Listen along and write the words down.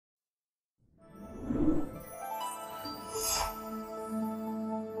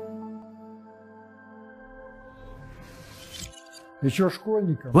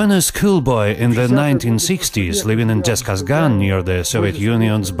When a schoolboy in the 1960s living in Jeskazgan near the Soviet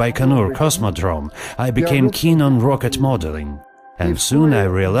Union's Baikonur Cosmodrome, I became keen on rocket modeling. And soon I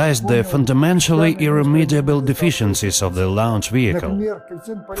realized the fundamentally irremediable deficiencies of the launch vehicle.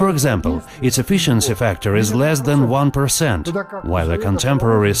 For example, its efficiency factor is less than 1%, while a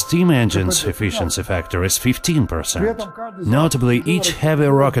contemporary steam engine's efficiency factor is 15%. Notably, each heavy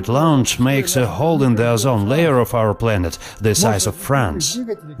rocket launch makes a hole in the ozone layer of our planet the size of France.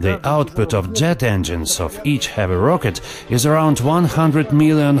 The output of jet engines of each heavy rocket is around 100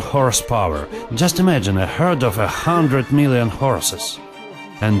 million horsepower. Just imagine a herd of 100 million horses.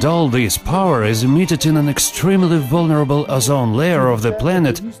 And all this power is emitted in an extremely vulnerable ozone layer of the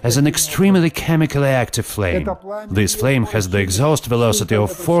planet as an extremely chemically active flame. This flame has the exhaust velocity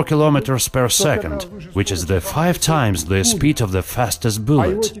of 4 kilometers per second, which is 5 times the speed of the fastest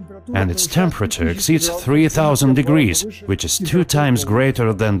bullet. And its temperature exceeds 3000 degrees, which is 2 times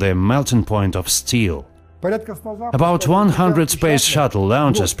greater than the melting point of steel. About 100 space shuttle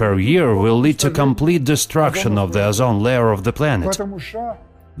launches per year will lead to complete destruction of the ozone layer of the planet.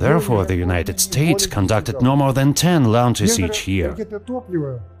 Therefore, the United States conducted no more than 10 launches each year.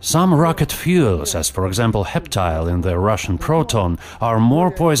 Some rocket fuels, as for example heptile in the Russian Proton, are more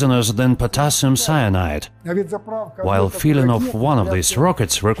poisonous than potassium cyanide, while filling of one of these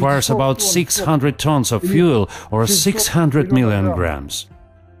rockets requires about 600 tons of fuel or 600 million grams.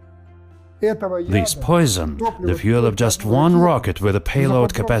 This poison, the fuel of just one rocket with a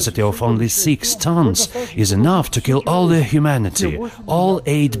payload capacity of only 6 tons, is enough to kill all the humanity, all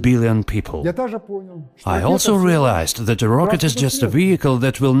 8 billion people. I also realized that a rocket is just a vehicle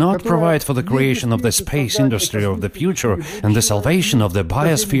that will not provide for the creation of the space industry of the future and the salvation of the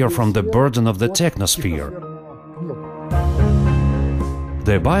biosphere from the burden of the technosphere.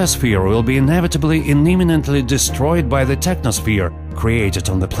 The biosphere will be inevitably and imminently destroyed by the technosphere, created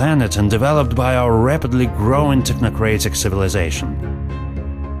on the planet and developed by our rapidly growing technocratic civilization.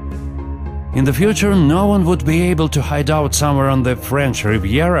 In the future, no one would be able to hide out somewhere on the French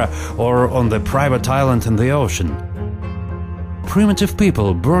Riviera or on the private island in the ocean. Primitive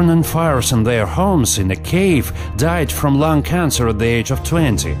people burning fires in their homes in a cave died from lung cancer at the age of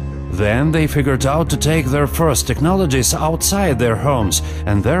 20. Then they figured out to take their first technologies outside their homes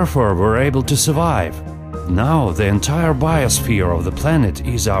and therefore were able to survive. Now the entire biosphere of the planet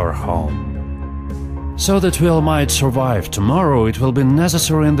is our home. So that we all might survive tomorrow, it will be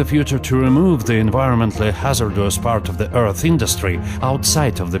necessary in the future to remove the environmentally hazardous part of the Earth industry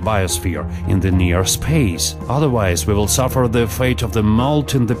outside of the biosphere in the near space. Otherwise we will suffer the fate of the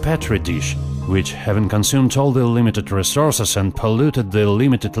mold in the petri dish, which, having consumed all the limited resources and polluted the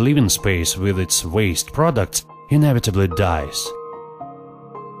limited living space with its waste products, inevitably dies.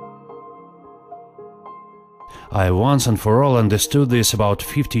 I once and for all understood this about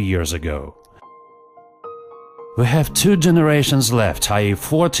 50 years ago. We have 2 generations left, i.e.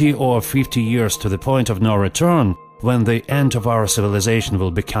 40 or 50 years to the point of no return, when the end of our civilization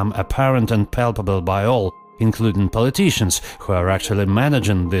will become apparent and palpable by all, including politicians who are actually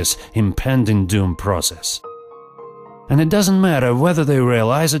managing this impending doom process. And it doesn't matter whether they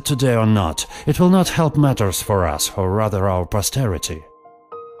realize it today or not, it will not help matters for us, or rather our posterity.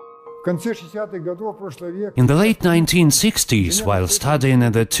 In the late 1960s, while studying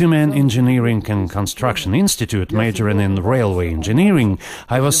at the Tyumen Engineering and Construction Institute majoring in railway engineering,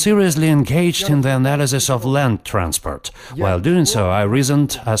 I was seriously engaged in the analysis of land transport. While doing so, I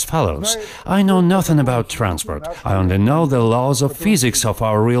reasoned as follows: I know nothing about transport, I only know the laws of physics of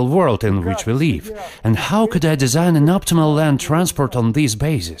our real world in which we live. And how could I design an optimal land transport on this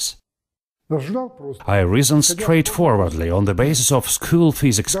basis? I reasoned straightforwardly on the basis of school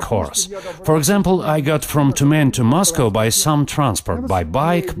physics course. For example, I got from Tyumen to Moscow by some transport, by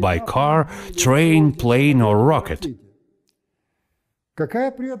bike, by car, train, plane or rocket.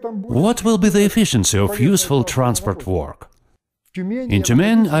 What will be the efficiency of useful transport work? In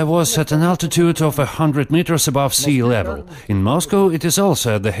Tyumen I was at an altitude of 100 meters above sea level. In Moscow it is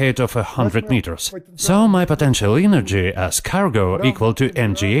also at the height of 100 meters. So my potential energy as cargo equal to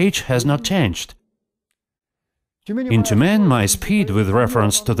mgh has not changed. In Tyumen my speed with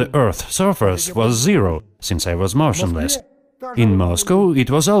reference to the Earth's surface was 0, since I was motionless. In Moscow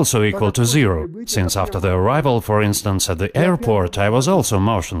it was also equal to 0, since after the arrival, for instance, at the airport, I was also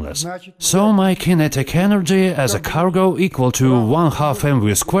motionless. So my kinetic energy as a cargo equal to 1/2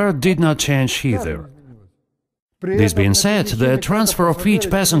 mv squared did not change either. This being said, the transfer of each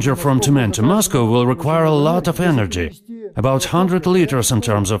passenger from Tyumen to Moscow will require a lot of energy, about 100 liters in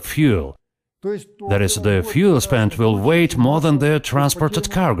terms of fuel. That is, the fuel spent will weigh more than the transported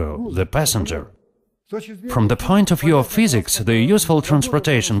cargo, the passenger. From the point of view of physics, the useful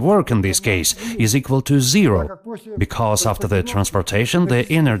transportation work in this case is equal to zero, because after the transportation the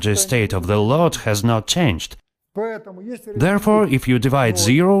energy state of the load has not changed. Therefore, if you divide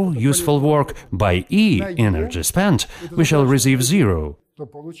zero useful work by E energy spent, we shall receive zero.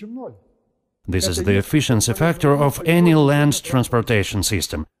 This is the efficiency factor of any land transportation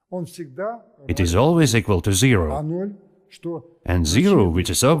system. It is always equal to zero. And zero, which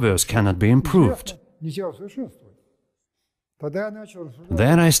is obvious, cannot be improved.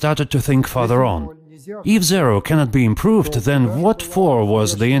 Then I started to think further on. If zero cannot be improved, then what for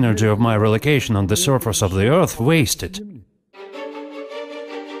was the energy of my relocation on the surface of the Earth wasted?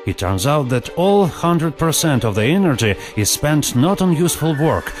 It turns out that all 100% of the energy is spent not on useful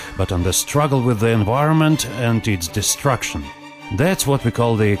work, but on the struggle with the environment and its destruction. That's what we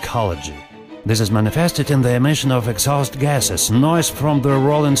call the ecology. This is manifested in the emission of exhaust gases, noise from the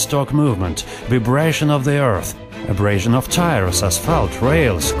rolling stock movement, vibration of the earth, abrasion of tires, asphalt,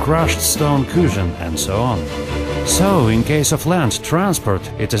 rails, crushed stone cushion, and so on. So, in case of land transport,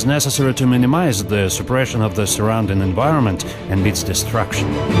 it is necessary to minimize the suppression of the surrounding environment and its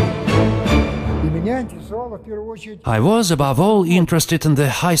destruction. I was above all interested in the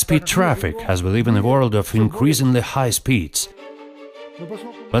high-speed traffic, as we live in a world of increasingly high speeds.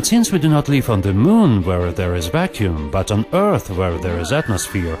 But since we do not live on the moon, where there is vacuum, but on Earth, where there is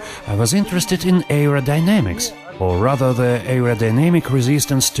atmosphere, I was interested in aerodynamics, or rather the aerodynamic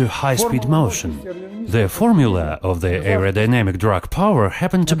resistance to high-speed motion. The formula of the aerodynamic drag power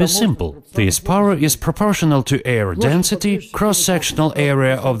happened to be simple. This power is proportional to air density, cross-sectional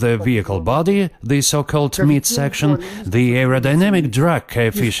area of the vehicle body, the so-called midsection, the aerodynamic drag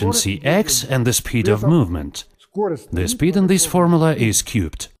coefficient Cx, and the speed of movement. The speed in this formula is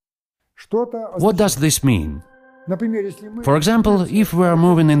cubed. What does this mean? For example, if we are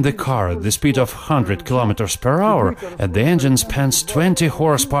moving in the car at the speed of 100 km per hour and the engine spends 20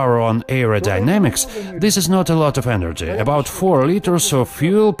 horsepower on aerodynamics, this is not a lot of energy, about 4 liters of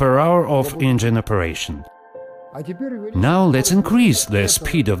fuel per hour of engine operation. Now let's increase the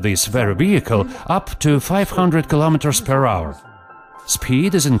speed of this very vehicle up to 500 km per hour.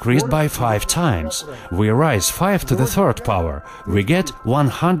 Speed is increased by 5 times. We rise 5 to the third power. We get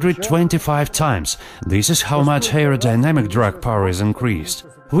 125 times. This is how much aerodynamic drag power is increased.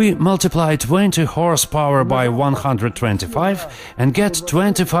 We multiply 20 horsepower by 125 and get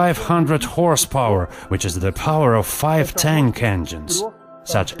 2500 horsepower, which is the power of 5 tank engines.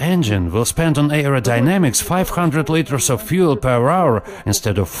 Such engine will spend on aerodynamics 500 liters of fuel per hour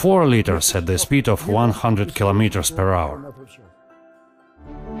instead of 4 liters at the speed of 100 km per hour.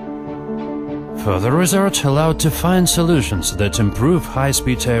 Further research allowed to find solutions that improve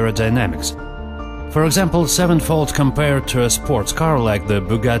high-speed aerodynamics. For example, 7-fold compared to a sports car like the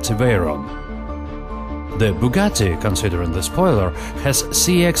Bugatti Veyron. The Bugatti, considering the spoiler, has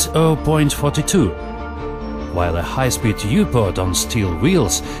CX 0.42, while a high-speed U-Pod on steel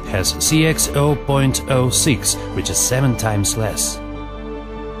wheels has CX 0.06, which is 7 times less.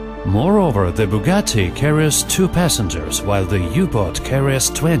 Moreover, the Bugatti carries 2 passengers, while the U-Pod carries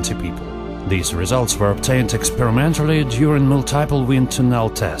 20 people. These results were obtained experimentally during multiple wind tunnel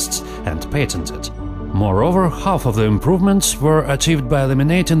tests and patented. Moreover, half of the improvements were achieved by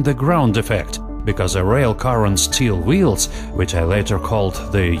eliminating the ground effect, because a rail car on steel wheels, which I later called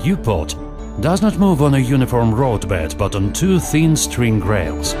the U-Pod, does not move on a uniform roadbed but on 2 thin string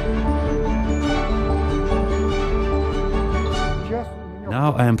rails.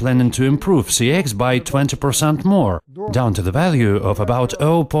 Now I am planning to improve CX by 20% more, down to the value of about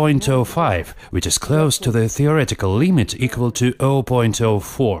 0.05, which is close to the theoretical limit equal to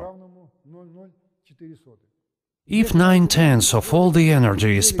 0.04. If 9/10 of all the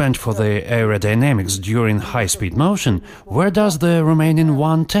energy is spent for the aerodynamics during high-speed motion, where does the remaining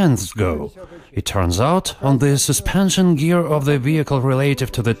 1/10 go? It turns out on the suspension gear of the vehicle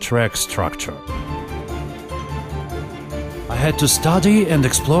relative to the track structure. I had to study and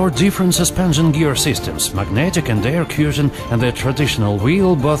explore different suspension gear systems, magnetic and air cushion, and the traditional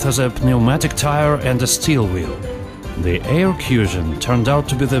wheel, both as a pneumatic tire and a steel wheel. The air cushion turned out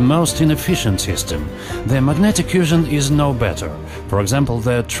to be the most inefficient system. The magnetic cushion is no better. For example,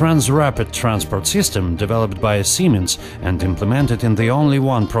 the Trans-Rapid Transport System, developed by Siemens and implemented in the only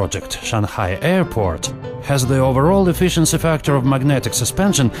one project, Shanghai Airport, has the overall efficiency factor of magnetic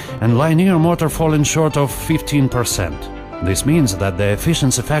suspension and linear motor falling short of 15%. This means that the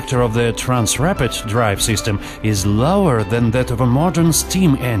efficiency factor of the Trans-Rapid drive system is lower than that of a modern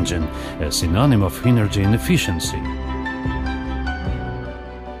steam engine, a synonym of energy inefficiency.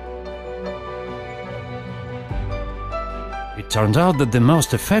 It turned out that the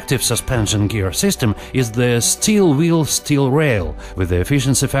most effective suspension gear system is the steel wheel, steel rail, with the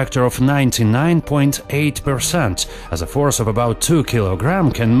efficiency factor of 99.8%, as a force of about 2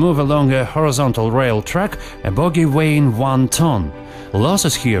 kg can move along a horizontal rail track, a bogie weighing 1 ton.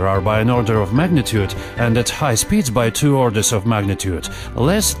 Losses here are by an order of magnitude and at high speeds by 2 orders of magnitude,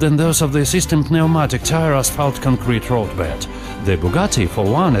 less than those of the system pneumatic tire asphalt concrete roadbed. The Bugatti, for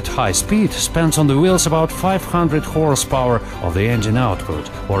one, at high speed spends on the wheels about 500 horsepower of the engine output,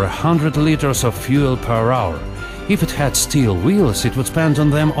 or 100 liters of fuel per hour. If it had steel wheels, it would spend on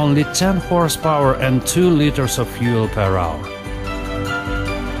them only 10 horsepower and 2 liters of fuel per hour.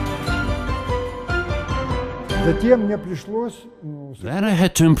 Then I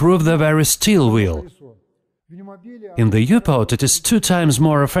had to improve the very steel wheel. In the U-boat it is 2 times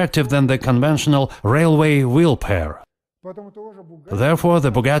more effective than the conventional railway wheel pair. Therefore,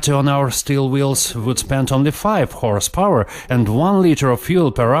 the Bugatti on our steel wheels would spend only 5 horsepower and 1 liter of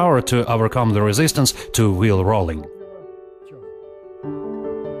fuel per hour to overcome the resistance to wheel rolling.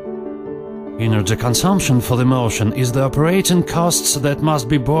 Energy consumption for the motion is the operating costs that must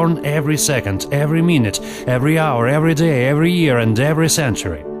be borne every second, every minute, every hour, every day, every year and every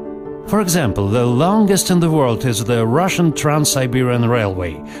century. For example, the longest in the world is the Russian Trans-Siberian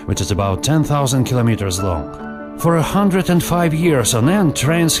Railway, which is about 10,000 kilometers long. For 105 years on end,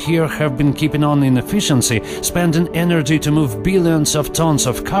 trains here have been keeping on in efficiency, spending energy to move billions of tons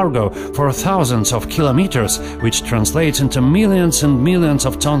of cargo for thousands of kilometers, which translates into millions and millions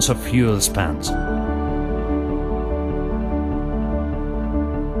of tons of fuel spent.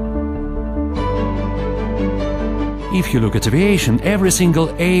 If you look at aviation, every single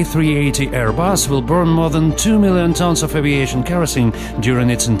A380 Airbus will burn more than 2 million tons of aviation kerosene during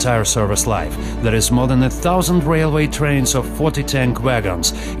its entire service life. That is more than 1,000 railway trains of 40 tank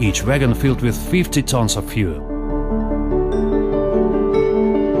wagons, each wagon filled with 50 tons of fuel.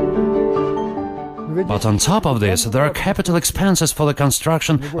 But on top of this, there are capital expenses for the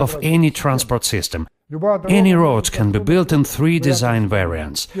construction of any transport system. Any road can be built in 3 design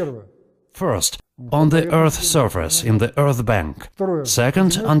variants. First, on the Earth's surface, in the Earth bank.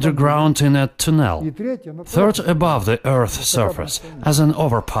 Second, underground in a tunnel. Third, above the Earth's surface, as an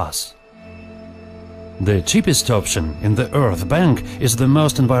overpass. The cheapest option, in the Earth bank, is the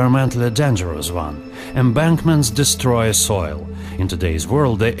most environmentally dangerous one. Embankments destroy soil. In today's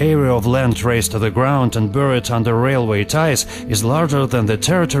world, the area of land raised to the ground and buried under railway ties is larger than the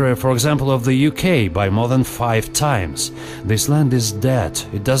territory, for example, of the UK by more than 5 times. This land is dead.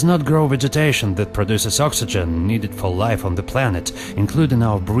 It does not grow vegetation that produces oxygen needed for life on the planet, including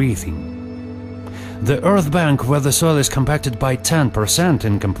our breathing. The Earth bank, where the soil is compacted by 10%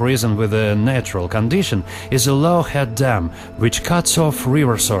 in comparison with the natural condition, is a low-head dam, which cuts off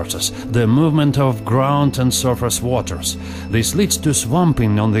river sources, the movement of ground and surface waters. This leads to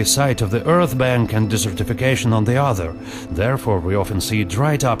swamping on the side of the Earth bank and desertification on the other. Therefore, we often see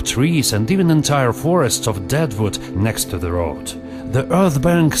dried-up trees and even entire forests of deadwood next to the road. The Earth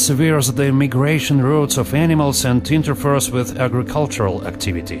bank severs the migration routes of animals and interferes with agricultural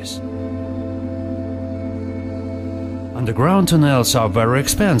activities. Underground tunnels are very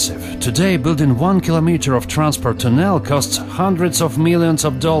expensive. Today, building 1 kilometer of transport tunnel costs hundreds of millions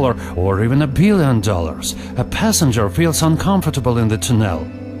of dollars or even $1 billion. A passenger feels uncomfortable in the tunnel.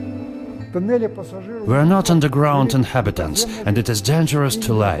 We are not underground inhabitants, and it is dangerous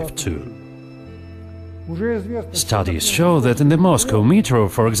to life too. Studies show that in the Moscow metro,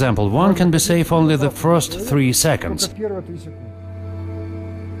 for example, one can be safe only the first 3 seconds.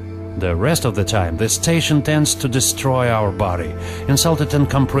 The rest of the time, the station tends to destroy our body. Insulted and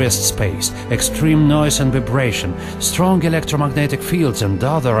compressed space, extreme noise and vibration, strong electromagnetic fields and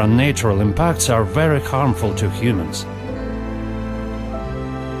other unnatural impacts are very harmful to humans.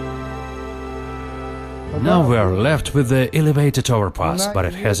 Now we are left with the elevated overpass, but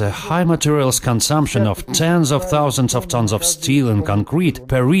it has a high materials consumption of tens of thousands of tons of steel and concrete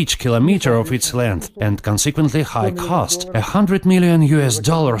per each kilometer of its length, and consequently high cost, $100 million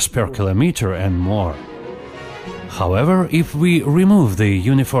per kilometer and more. However, if we remove the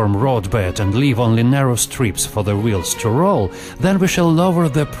uniform roadbed and leave only narrow strips for the wheels to roll, then we shall lower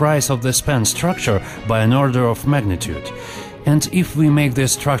the price of the span structure by an order of magnitude. And if we make the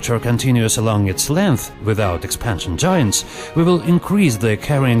structure continuous along its length, without expansion joints, we will increase the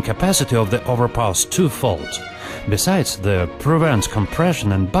carrying capacity of the overpass twofold. Besides, to prevent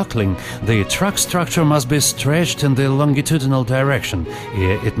compression and buckling, the truck structure must be stretched in the longitudinal direction.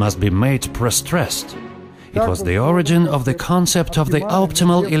 It must be made pre-stressed. It was the origin of the concept of the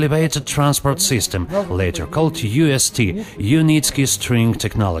optimal elevated transport system, later called UST, Yunitsky string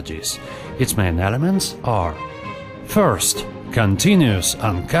technologies. Its main elements are: first, Continuous,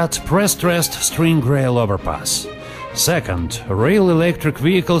 uncut, pre-stressed string rail overpass. Second, rail electric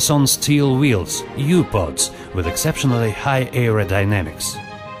vehicles on steel wheels, U-pods, with exceptionally high aerodynamics.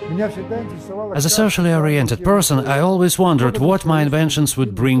 As a socially oriented person, I always wondered what my inventions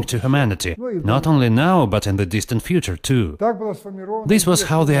would bring to humanity, not only now, but in the distant future too. This was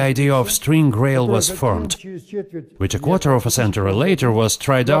how the idea of string rail was formed, which a quarter of a century later was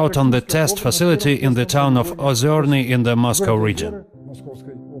tried out on the test facility in the town of Ozorny in the Moscow region.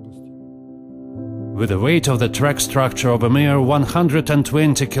 With the weight of the track structure of a mere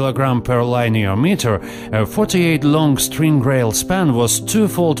 120 kg per linear meter, a 48-long string rail span was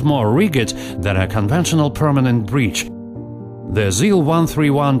twofold more rigid than a conventional permanent bridge. The ZIL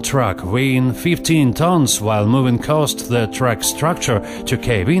 131 truck, weighing 15 tons while moving, caused the track structure to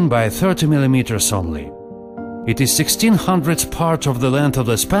cave in by 30 mm only. It is 1/1600th part of the length of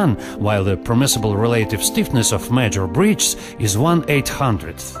the span, while the permissible relative stiffness of major bridges is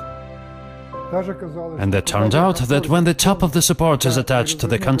 1/800th. And it turned out that when the top of the support is attached to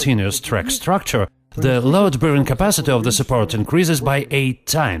the continuous track structure, the load-bearing capacity of the support increases by 8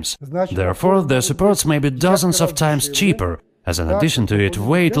 times. Therefore, the supports may be dozens of times cheaper, as in addition to it,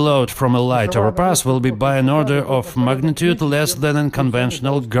 weight load from a light overpass will be by an order of magnitude less than in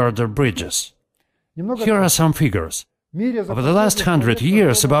conventional girder bridges. Here are some figures. Over the last 100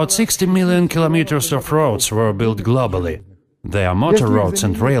 years, about 60 million kilometers of roads were built globally. They are motor roads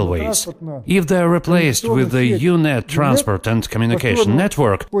and railways. If they are replaced with the UNET transport and communication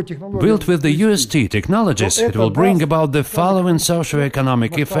network, built with the UST technologies, it will bring about the following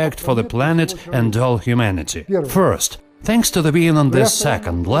socio-economic effect for the planet and all humanity. First, thanks to the being on the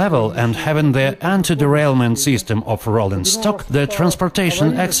second level and having the anti-derailment system of rolling stock, the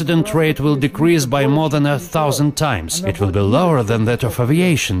transportation accident rate will decrease by more than 1,000 times. It will be lower than that of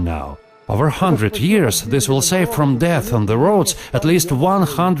aviation now. Over 100 years, this will save from death on the roads at least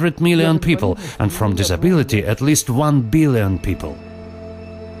 100 million people, and from disability at least 1 billion people.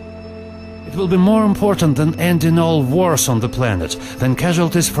 It will be more important than ending all wars on the planet, than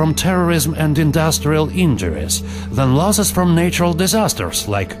casualties from terrorism and industrial injuries, than losses from natural disasters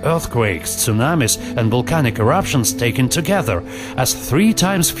like earthquakes, tsunamis and volcanic eruptions taken together, as 3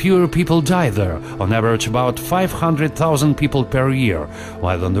 times fewer people die there, on average about 500,000 people per year,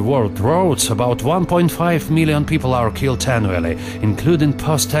 while on the world roads about 1.5 million people are killed annually, including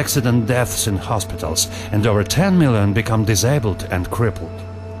post-accident deaths in hospitals, and over 10 million become disabled and crippled.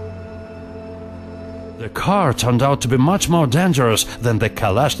 The car turned out to be much more dangerous than the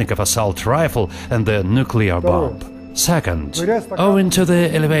Kalashnikov assault rifle and the nuclear bomb. Second, owing to the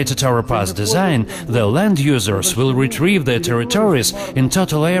elevated overpass design, the land users will retrieve their territories in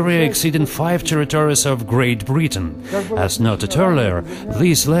total area exceeding 5 territories of Great Britain. As noted earlier,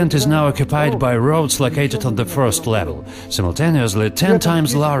 this land is now occupied by roads located on the first level. Simultaneously, 10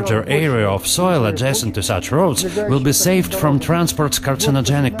 times larger area of soil adjacent to such roads will be saved from transport's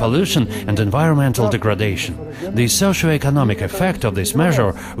carcinogenic pollution and environmental degradation. The socio-economic effect of this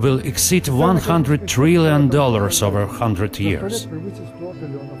measure will exceed $100 trillion over 100 years.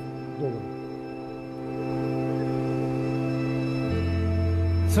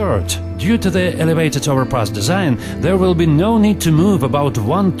 Third, due to the elevated overpass design, there will be no need to move about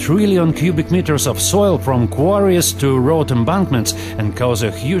 1 trillion cubic meters of soil from quarries to road embankments and cause a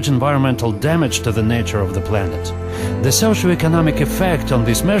huge environmental damage to the nature of the planet. The socio-economic effect on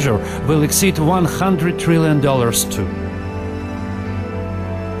this measure will exceed $100 trillion too.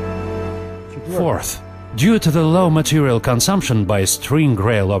 Fourth, due to the low material consumption by string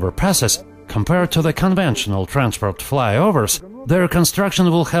rail overpasses, compared to the conventional transport flyovers, their construction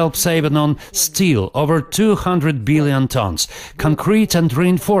will help saving on steel over 200 billion tons, concrete and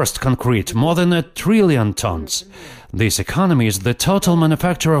reinforced concrete more than 1 trillion tons. This economy is the total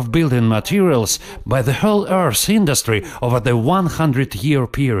manufacture of building materials by the whole Earth's industry over the 100-year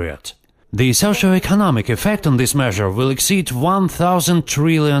period. The socio-economic effect on this measure will exceed $1,000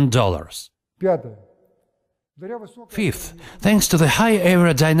 trillion. Fifth, thanks to the high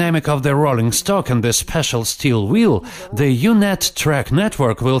aerodynamic of the rolling stock and the special steel wheel, the UNET track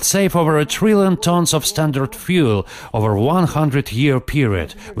network will save over 1 trillion tons of standard fuel over 100-year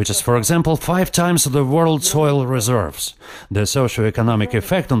period, which is, for example, 5 times the world's oil reserves. The socio-economic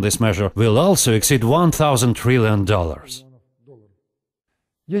effect on this measure will also exceed $1,000 trillion.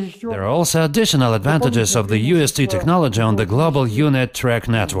 There are also additional advantages of the UST technology on the global UNET track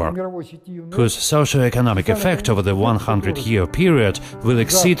network, whose socio-economic effect over the 100-year period will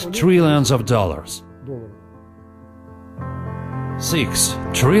exceed trillions of dollars. 6.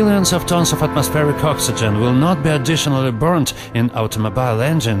 Trillions of tons of atmospheric oxygen will not be additionally burnt in automobile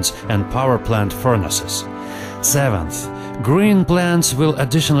engines and power plant furnaces. 7th, Green plants will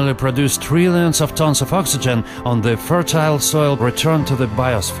additionally produce trillions of tons of oxygen on the fertile soil returned to the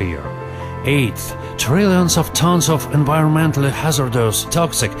biosphere. Eighth, trillions of tons of environmentally hazardous,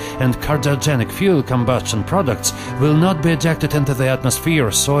 toxic and carcinogenic fuel combustion products will not be ejected into the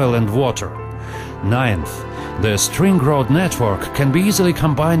atmosphere, soil and water. Ninth, the string road network can be easily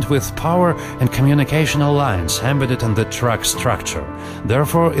combined with power and communicational lines embedded in the track structure.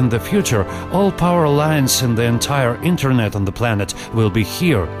 Therefore, in the future, all power lines in the entire internet on the planet will be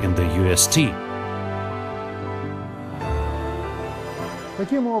here in the UST.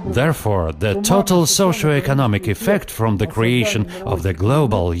 Therefore, the total socio-economic effect from the creation of the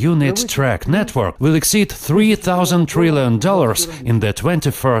global unit track network will exceed $3,000 trillion in the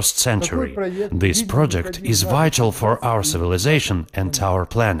 21st century. This project is vital for our civilization and our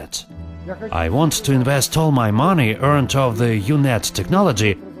planet. I want to invest all my money earned of the UNET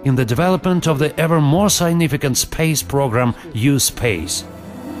technology in the development of the ever more significant space program U-Space.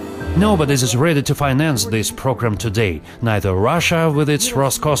 Nobody is ready to finance this program today, neither Russia with its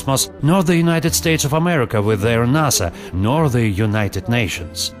Roscosmos, nor the United States of America with their NASA, nor the United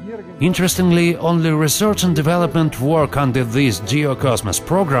Nations. Interestingly, only research and development work under this Geocosmos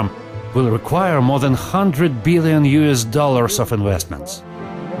program will require more than $100 billion of investments.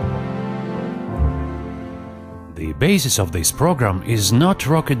 The basis of this program is not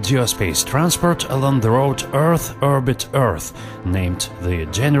rocket geospace transport along the road Earth-Orbit-Earth, named the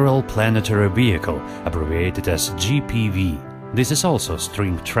General Planetary Vehicle, abbreviated as GPV. This is also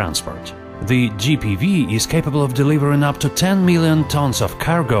string transport. The GPV is capable of delivering up to 10 million tons of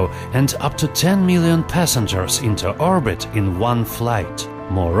cargo and up to 10 million passengers into orbit in one flight.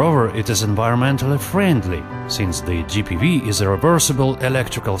 Moreover, it is environmentally friendly, since the GPV is a reversible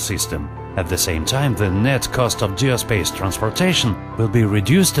electrical system. At the same time, the net cost of geospace transportation will be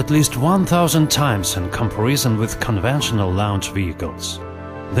reduced at least 1,000 times in comparison with conventional launch vehicles.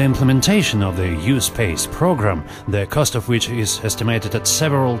 The implementation of the U-Space program, the cost of which is estimated at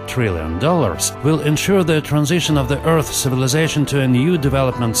several $1 trillion, will ensure the transition of the Earth civilization to a new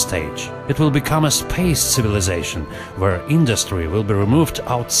development stage. It will become a space civilization, where industry will be removed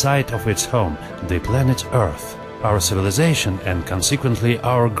outside of its home, the planet Earth. Our civilization, and consequently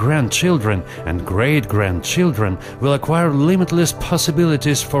our grandchildren and great-grandchildren, will acquire limitless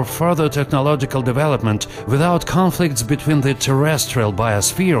possibilities for further technological development without conflicts between the terrestrial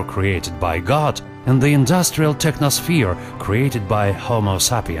biosphere created by God and the industrial technosphere created by Homo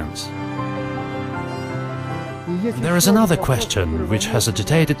sapiens. There is another question which has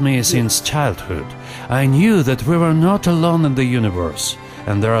agitated me since childhood. I knew that we were not alone in the universe,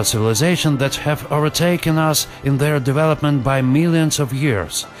 and there are civilizations that have overtaken us in their development by millions of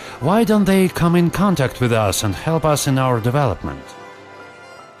years. Why don't they come in contact with us and help us in our development?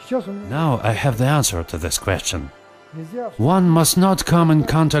 Now I have the answer to this question. One must not come in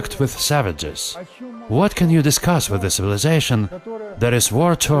contact with savages. What can you discuss with a civilization that is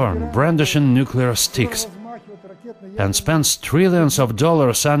war-torn, brandishing nuclear sticks, and spends trillions of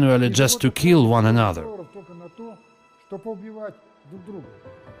dollars annually just to kill one another?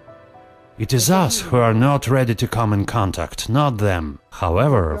 It is us who are not ready to come in contact, not them.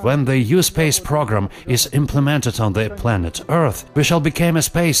 However, when the U-Space program is implemented on the planet Earth, we shall become a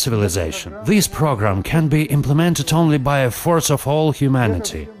space civilization. This program can be implemented only by a force of all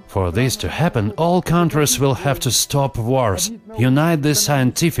humanity. For this to happen, all countries will have to stop wars, unite the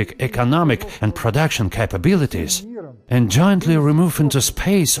scientific, economic and production capabilities, and jointly remove into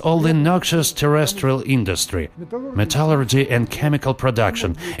space all the noxious terrestrial industry, metallurgy and chemical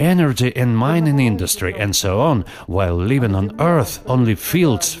production, energy and mining industry, and so on, while leaving on Earth only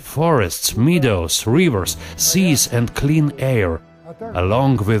fields, forests, meadows, rivers, seas and clean air,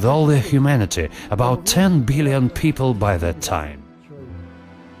 along with all the humanity, about 10 billion people by that time.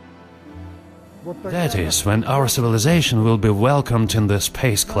 That is when our civilization will be welcomed in the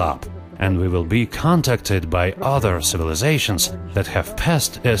Space Club, and we will be contacted by other civilizations that have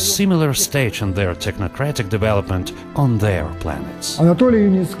passed a similar stage in their technocratic development on their planets. Анатолий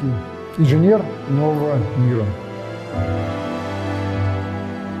Юнитский, инженер нового мира.